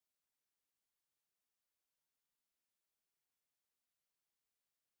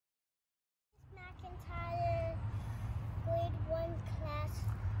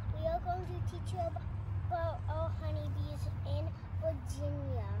teach you about our honeybees in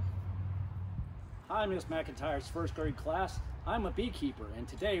Virginia. Hi, Miss McIntyre's first grade class. I'm a beekeeper, and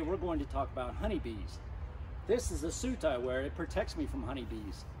today we're going to talk about honeybees. This is a suit I wear. It protects me from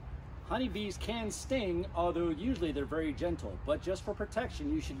honeybees. Honeybees can sting, although usually they're very gentle, but just for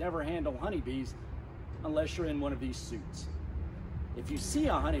protection, you should never handle honeybees unless you're in one of these suits. If you see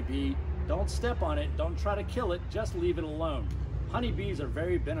a honeybee, don't step on it, don't try to kill it, just leave it alone. Honeybees are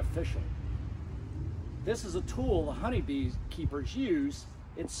very beneficial. This is a tool the honeybee keepers use.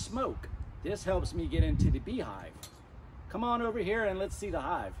 It's smoke. This helps me get into the beehive. Come on over here and let's see the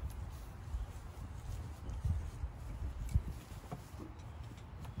hive.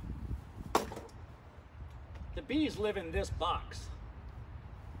 The bees live in this box.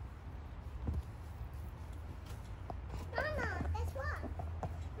 Mama, that's what?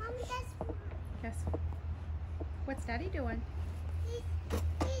 Mommy, that's what? Yes. What's Daddy doing? He's doing the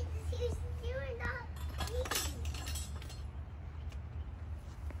bees.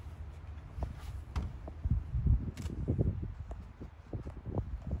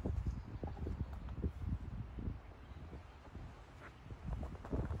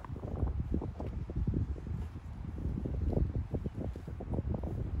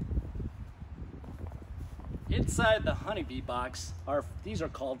 Inside the honeybee box these are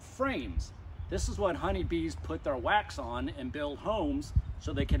called frames. This is what honeybees put their wax on and build homes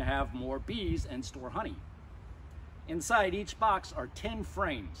so they can have more bees and store honey. Inside each box are 10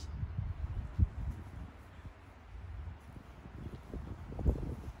 frames.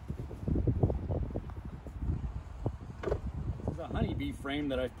 This is a honeybee frame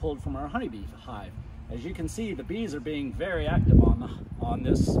that I've pulled from our honeybee hive. As you can see, the bees are being very active on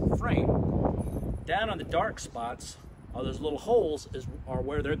this frame. Down on the dark spots, all those little holes are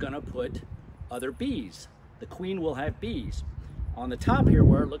where they're going to put other bees. The queen will have bees. On the top here,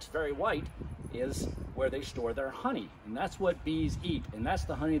 where it looks very white, is where they store their honey. And that's what bees eat. And that's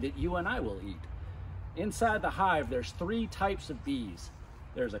the honey that you and I will eat. Inside the hive, there's 3 types of bees.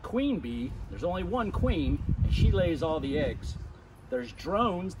 There's a queen bee. There's only one queen, and she lays all the eggs. There's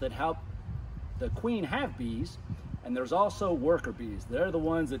drones that help the queen have bees. And there's also worker bees. They're the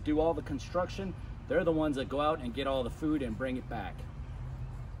ones that do all the construction. They're the ones that go out and get all the food and bring it back.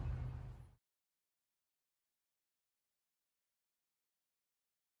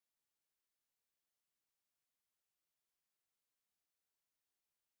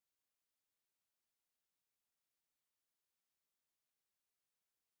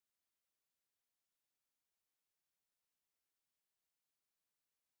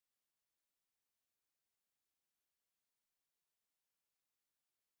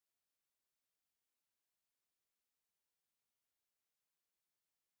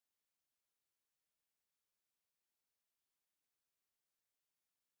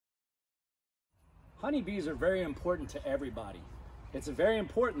 Honeybees are very important to everybody. It's very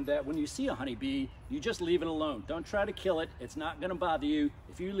important that when you see a honeybee, you just leave it alone. Don't try to kill it. It's not going to bother you.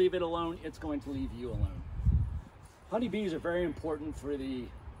 If you leave it alone, it's going to leave you alone. Honeybees are very important for the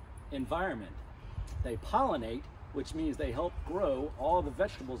environment. They pollinate, which means they help grow all the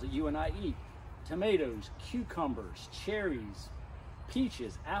vegetables that you and I eat. Tomatoes, cucumbers, cherries,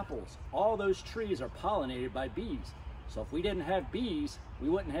 peaches, apples, all those trees are pollinated by bees. So if we didn't have bees, we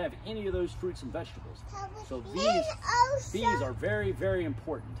wouldn't have any of those fruits and vegetables. So bees are very, very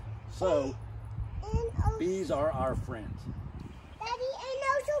important. So bees are our friends. Daddy, and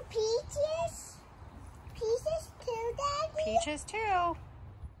also peaches? Peaches too, Daddy? Peaches too.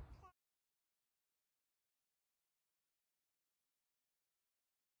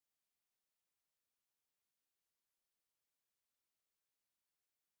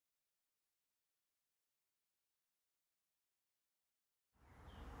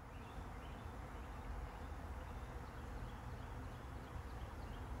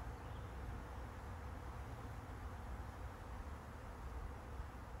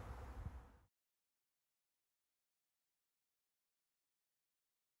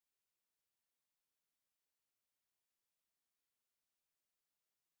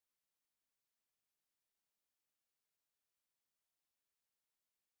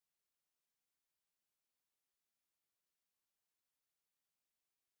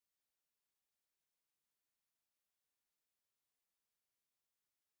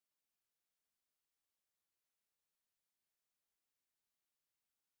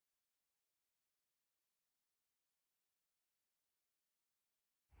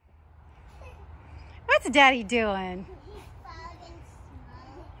 What's Daddy doing? He's fogging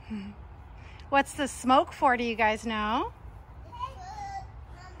smoke. What's the smoke for, do you guys know? How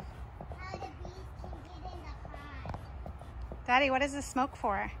the bees can get in the hive. Daddy, what is the smoke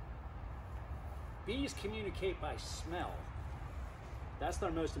for? Bees communicate by smell. That's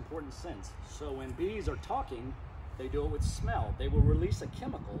their most important sense. So when bees are talking, they do it with smell. They will release a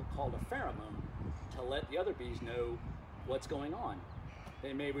chemical called a pheromone to let the other bees know what's going on.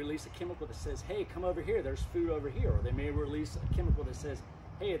 They may release a chemical that says, hey, come over here, there's food over here. Or they may release a chemical that says,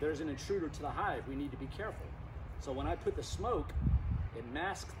 hey, there's an intruder to the hive, we need to be careful. So when I put the smoke, it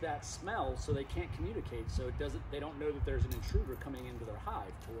masks that smell so they can't communicate, so they don't know that there's an intruder coming into their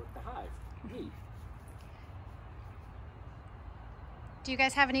hive to work the hive. Me. Do you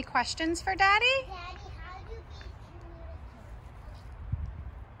guys have any questions for Daddy? Daddy, how do bees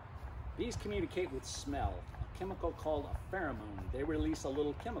communicate? Bees communicate with smell, a chemical called a pheromone. They release a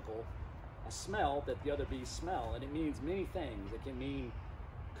little chemical, a smell that the other bees smell, and it means many things. It can mean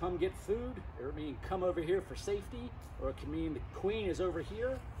come get food, or it mean come over here for safety, or it can mean the queen is over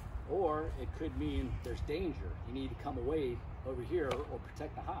here, or it could mean there's danger. You need to come away over here or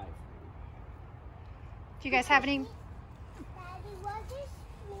protect the hive. Do you guys have any? Daddy, what does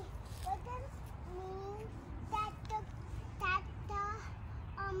mean that the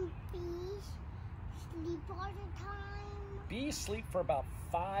bees sleep all the time? Bees sleep for about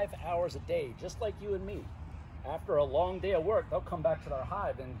 5 hours a day, just like you and me. After a long day of work, they'll come back to their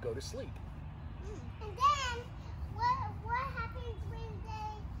hive and go to sleep. And then, what happens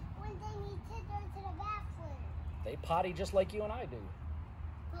when they need to go to the bathroom? They potty just like you and I do.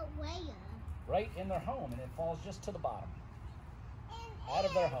 But where? Right in their home, and it falls just to the bottom. Out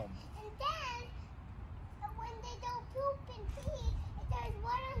of their home. And then, when they don't poop and pee, if there's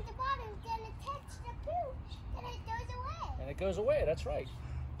water on the bottom, then it touches the poop, then it goes away. And it goes away, that's right.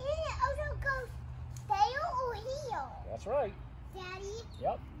 And it also goes tail or heel. That's right. Daddy,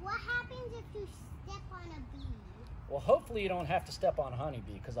 Yep. what happens if you step on a bee? Well, hopefully you don't have to step on a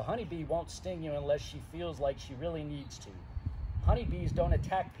honeybee, because a honeybee won't sting you unless she feels like she really needs to. Honeybees don't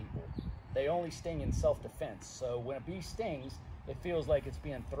attack people. They only sting in self-defense. So when a bee stings, it feels like it's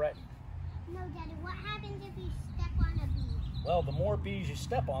being threatened. No, Daddy, what happens if you step on a bee? Well, the more bees you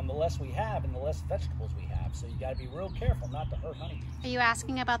step on, the less we have and the less vegetables we have. So you got to be real careful not to hurt honeybees. Are you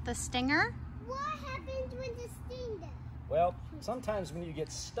asking about the stinger? What happens when the sting them? Well, sometimes when you get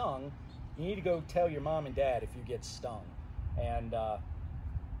stung, you need to go tell your mom and dad if you get stung. And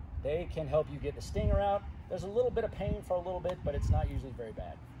they can help you get the stinger out. There's a little bit of pain for a little bit, but it's not usually very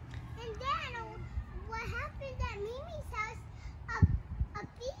bad. And then, what happens at Mimi's house, a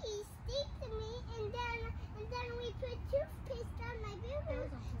bee sting to me, and then we put toothpaste on my boo-boo,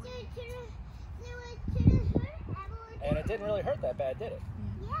 so it couldn't hurt everyone. And it didn't really hurt that bad, did it?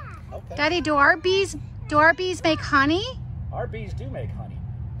 Yeah. Okay. Daddy, do our bees make honey? Our bees do make honey.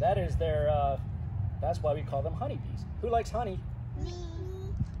 That is their, that's why we call them honeybees. Who likes honey? Me.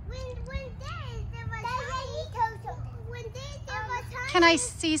 When there was honey. Can I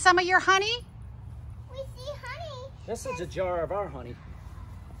see some of your honey? We see honey. This is a jar of our honey.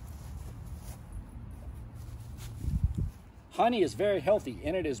 Honey is very healthy,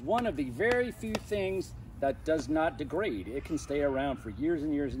 and it is one of the very few things that does not degrade. It can stay around for years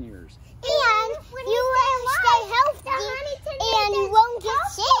and years and years. And you will stay healthy, and you won't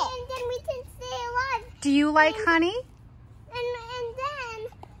get sick. And then we can stay alive. Do you like honey?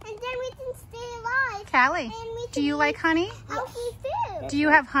 And then we can stay alive. Callie, do you like honey? Healthy food. Do you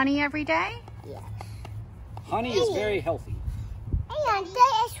have honey every day? Yes. Honey is very healthy. And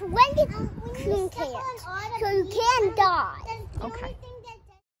there's 20 coon cans, so you can die. Okay. If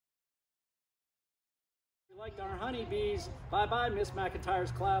you liked our honeybees, bye-bye, Miss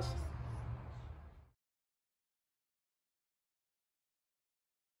McIntyre's class.